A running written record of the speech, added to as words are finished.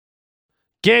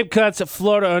Game cuts at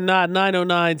Florida or not,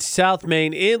 909 South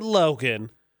Main in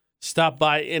Logan. Stop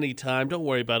by anytime. Don't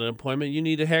worry about unemployment. You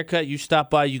need a haircut, you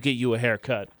stop by, you get you a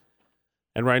haircut.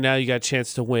 And right now you got a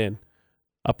chance to win.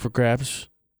 Up for grabs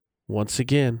once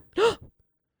again. A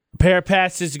pair of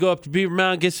passes to go up to Beaver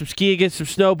Mountain, get some skiing, get some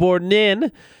snowboarding in. You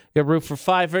got room for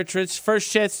 5 entrants.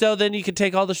 First chance, though, then you can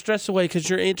take all the stress away because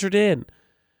you're entered in.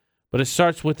 But it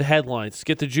starts with the headlines. Let's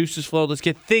get the juices flowing. Let's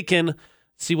get thinking.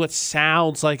 See what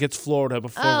sounds like it's Florida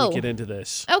before we get into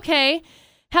this. Okay.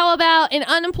 How about an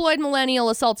unemployed millennial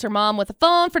assaults her mom with a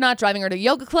phone for not driving her to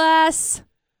yoga class?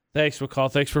 Thanks, McCall.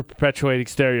 Thanks for perpetuating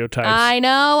stereotypes. I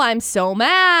know. I'm so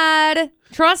mad.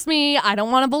 Trust me. I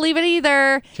don't want to believe it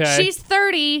either. Okay. She's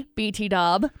 30, BT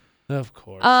dub. Of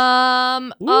course.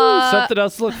 Something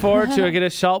else to look forward to. I get a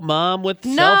assault mom with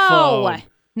the cell phone.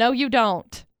 No, you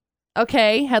don't.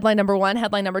 Okay, headline number 1.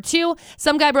 Headline number 2.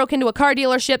 Some guy broke into a car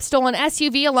dealership, stole an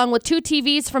SUV along with 2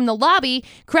 TVs from the lobby,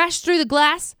 crashed through the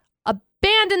glass,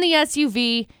 abandoned the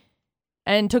SUV,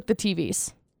 and took the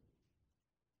TVs.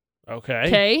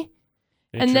 Okay.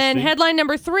 And then headline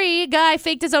number 3. Guy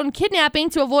faked his own kidnapping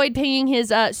to avoid paying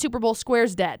his Super Bowl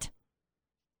squares debt.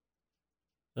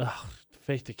 Ugh,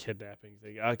 fake the kidnapping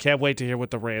thing. I can't wait to hear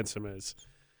what the ransom is.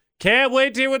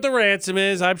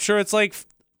 I'm sure it's like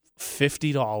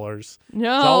 $50.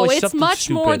 No, it's much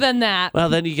more than that. Well,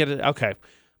 then you get it. Okay.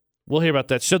 We'll hear about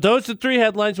that. So those are the 3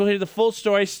 headlines. We'll hear the full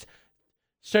story.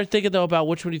 Start thinking, though, about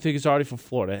which one you think is already from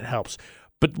Florida. It helps.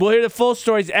 But we'll hear the full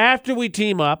stories after we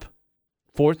team up.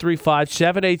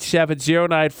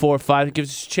 435-787-0945. It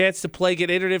gives us a chance to play,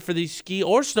 get entered in for these ski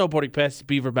or snowboarding passes to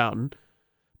Beaver Mountain.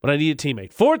 But I need a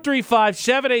teammate.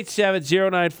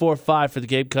 435-787-0945 for the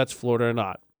game cuts, Florida or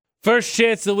not. First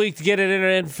chance of the week to get it entered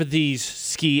in for these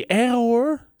ski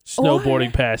or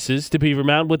snowboarding passes to Beaver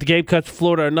Mountain with the game cuts,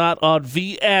 Florida or not on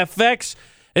VFX.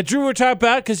 And Drew, we're talking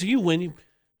about, because you win,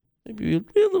 maybe you're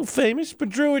a little famous, but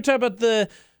Drew, we're talking about the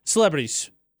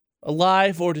celebrities,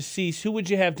 alive or deceased. Who would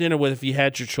you have dinner with if you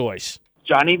had your choice?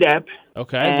 Johnny Depp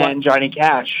and Johnny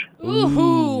Cash.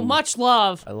 Ooh, much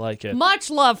love. I like it. Much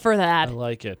love for that. I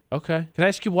like it. Okay. Can I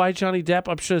ask you why Johnny Depp?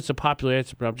 I'm sure it's a popular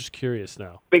answer, but I'm just curious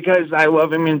now. Because I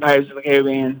love him in Pirates of the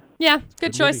Caribbean. Yeah,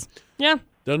 good choice. Movie. Yeah.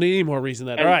 Don't need any more reason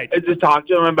than that. And all right. to talk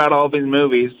to him about all of his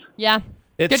movies. Yeah.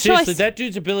 It's good seriously, choice. that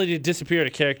dude's ability to disappear in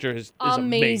a character is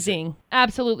amazing.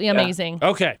 Absolutely amazing.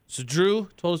 Okay, so Drew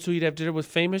told us who he'd have dinner with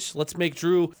famous. Let's make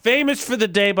Drew famous for the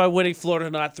day by winning Florida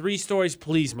or not. 3 stories,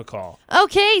 please, McCall.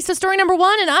 Okay, so story number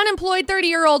 1, an unemployed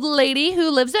 30-year-old lady who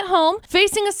lives at home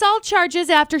facing assault charges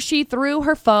after she threw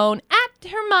her phone at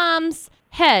her mom's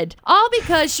head, all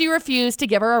because she refused to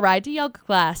give her a ride to yoga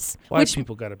class. Why do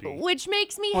people gotta be? Which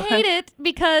makes me hate it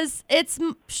because it's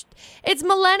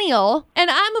millennial, and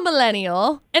I'm a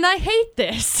millennial, and I hate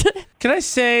this. Can I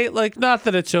say, not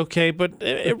that it's okay, but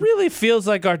it really feels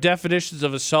like our definitions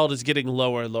of assault is getting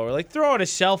lower and lower. Like, throwing a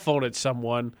cell phone at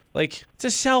someone, it's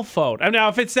a cell phone. I mean, now,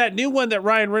 if it's that new one that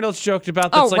Ryan Reynolds joked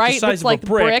about that's the size of a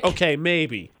brick, okay,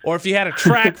 maybe. Or if you had a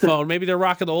track phone, maybe they're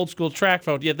rocking the old school track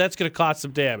phone. Yeah, that's going to cause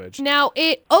some damage. Now,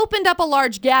 it opened up a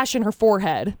large gash in her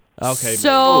forehead. Okay.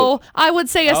 So I would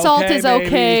say assault is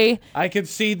okay. I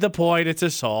concede the point. It's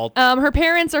assault. Her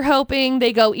parents are hoping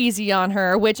they go easy on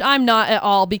her, which I'm not at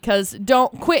all, because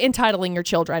don't quit entitling your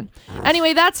children.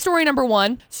 Anyway, that's story number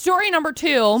 1. Story number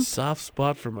 2. Soft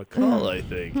spot for McCall, I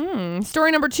think.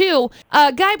 Story number 2.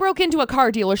 A guy broke into a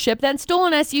car dealership, then stole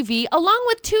an SUV along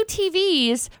with 2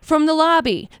 TVs from the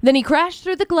lobby. Then he crashed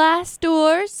through the glass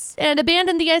doors and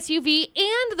abandoned the SUV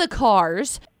and the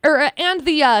cars. And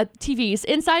the TVs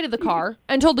inside of the car,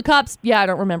 and told the cops, I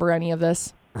don't remember any of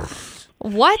this.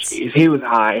 What? Jeez, he was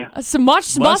high. So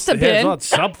much must have been. On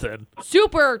something.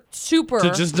 Super.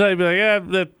 To just not be like, I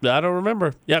don't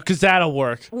remember. Yeah, because that'll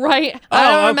work. Right.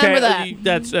 I don't remember that.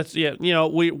 That's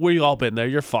we all been there.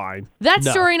 You're fine. That's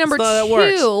story number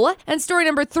 2. And story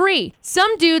number 3.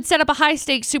 Some dude set up a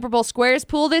high-stakes Super Bowl squares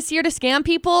pool this year to scam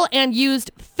people and used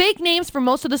fake names for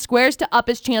most of the squares to up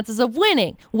his chances of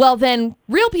winning. Well, then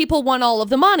real people won all of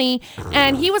the money,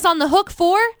 and he was on the hook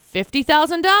for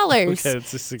 $50,000. Okay,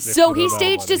 that's a significant so he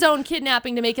staged his own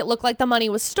kidnapping to make it look like the money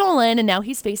was stolen, and now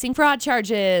he's facing fraud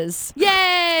charges.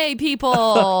 Yay, people!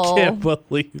 I can't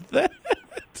believe that.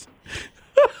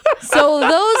 So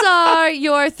those are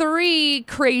your 3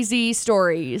 crazy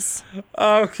stories.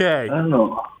 Okay.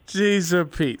 Oh. Jeez,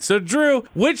 Pete. So, Drew,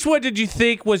 which one did you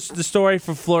think was the story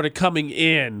from Florida coming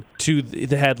in to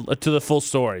the full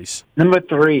stories? Number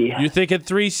 3. You're thinking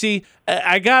 3C?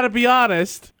 I gotta be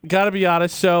honest.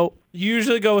 So You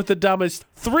usually go with the dumbest.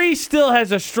 3 still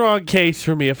has a strong case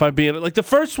for me if I'm being like the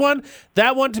first one.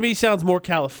 That one to me sounds more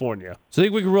California. So I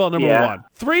think we can rule out number 1.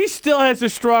 3 still has a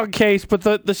strong case, but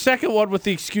the second one with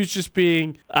the excuse just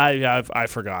being I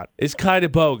forgot is kind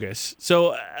of bogus.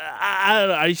 So I don't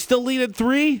know. Are you still leaning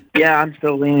 3? Yeah, I'm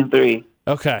still leaning 3.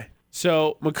 Okay.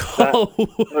 So, McCall,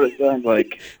 That's what it sounds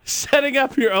like. setting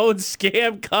up your own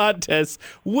scam contest,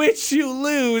 which you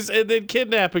lose, and then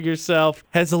kidnapping yourself,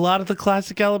 has a lot of the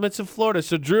classic elements of Florida.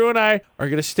 So, Drew and I are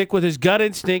going to stick with his gut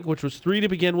instinct, which was 3 to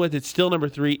begin with. It's still number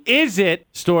 3. Is it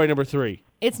story number 3?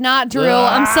 It's not, Drew.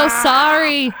 I'm so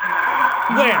sorry.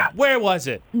 Where was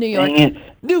it? New York. Dang it.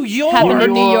 New York. Happened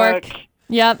in New York.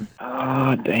 Yep.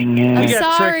 Oh, dang it. I'm You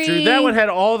got sorry. tricked, Drew. That one had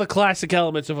all the classic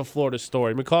elements of a Florida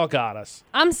story. McCall got us.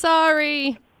 I'm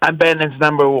sorry. I bet it's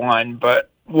number 1, but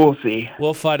we'll see.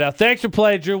 We'll find out. Thanks for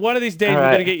playing, Drew. One of these days, All we're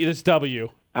right. going to get you this W.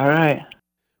 All right.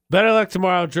 Better luck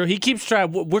tomorrow, Drew. He keeps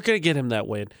trying. We're going to get him that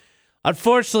win.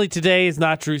 Unfortunately, today is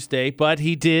not Drew's day, but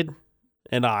he did,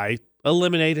 and I,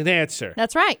 eliminate an answer.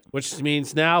 That's right. Which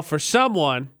means now for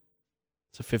someone,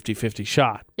 it's a 50-50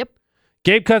 shot. Yep.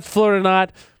 Gabe cuts Florida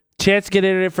knot. Chance to get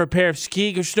in for a pair of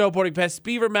skiing or snowboarding past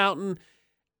Beaver Mountain.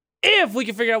 If we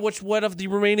can figure out which one of the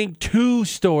remaining 2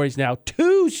 stories now,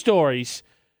 2 stories,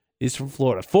 is from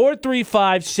Florida.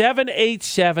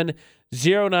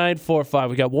 435-787-0945.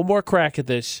 We got one more crack at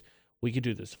this. We can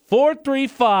do this.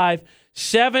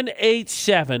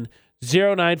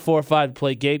 435-787-0945 to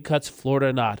play Gabe Cuts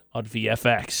Florida Knot on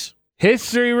VFX.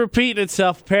 History repeating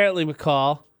itself, apparently,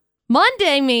 McCall.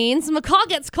 Monday means McCall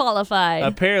gets qualified.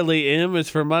 Apparently, M is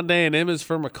for Monday and M is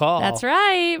for McCall. That's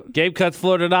right. Gabe Cuts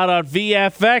Florida Knot on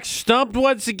VFX. Stumped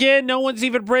once again. No one's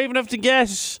even brave enough to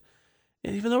guess.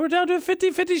 And even though we're down to a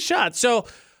 50-50 shot. So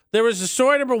there was a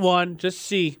story number 1. Just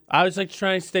see. I always like to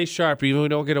try and stay sharp even when we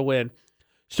don't get a win.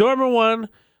 Story number 1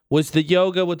 was the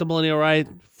yoga with the millennial, right?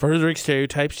 Furthering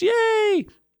stereotypes. Yay!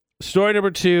 Story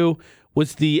number 2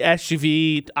 was the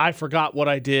SUV. I forgot what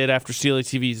I did after stealing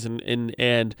TVs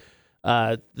and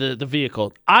the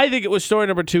vehicle. I think it was story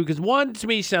number 2 because 1 to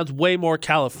me sounds way more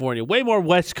California, way more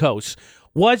West Coast.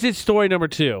 Was it story number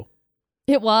 2?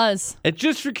 It was. And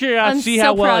just for curiosity, I'm see so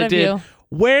how well proud I of did. you.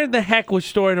 Where in the heck was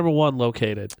story number 1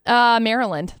 located?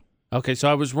 Maryland. Okay, so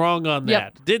I was wrong on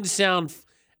Yep. that. Didn't sound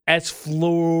as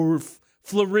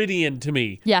Floridian to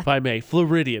me, Yeah. if I may.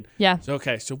 Floridian. Yeah. So,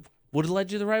 okay, so would have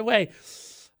led you the right way.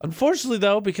 Unfortunately,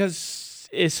 though, because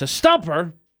it's a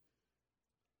stumper,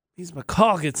 means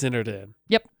McCall gets entered in.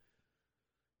 Yep.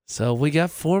 So we got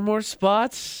 4 more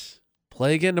spots.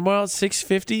 Play again tomorrow at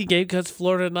 6:50. Gabe Cuts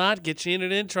Florida Knot. Get you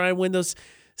entered in. Try and win those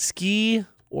ski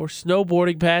or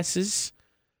snowboarding passes.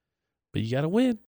 But you got to win.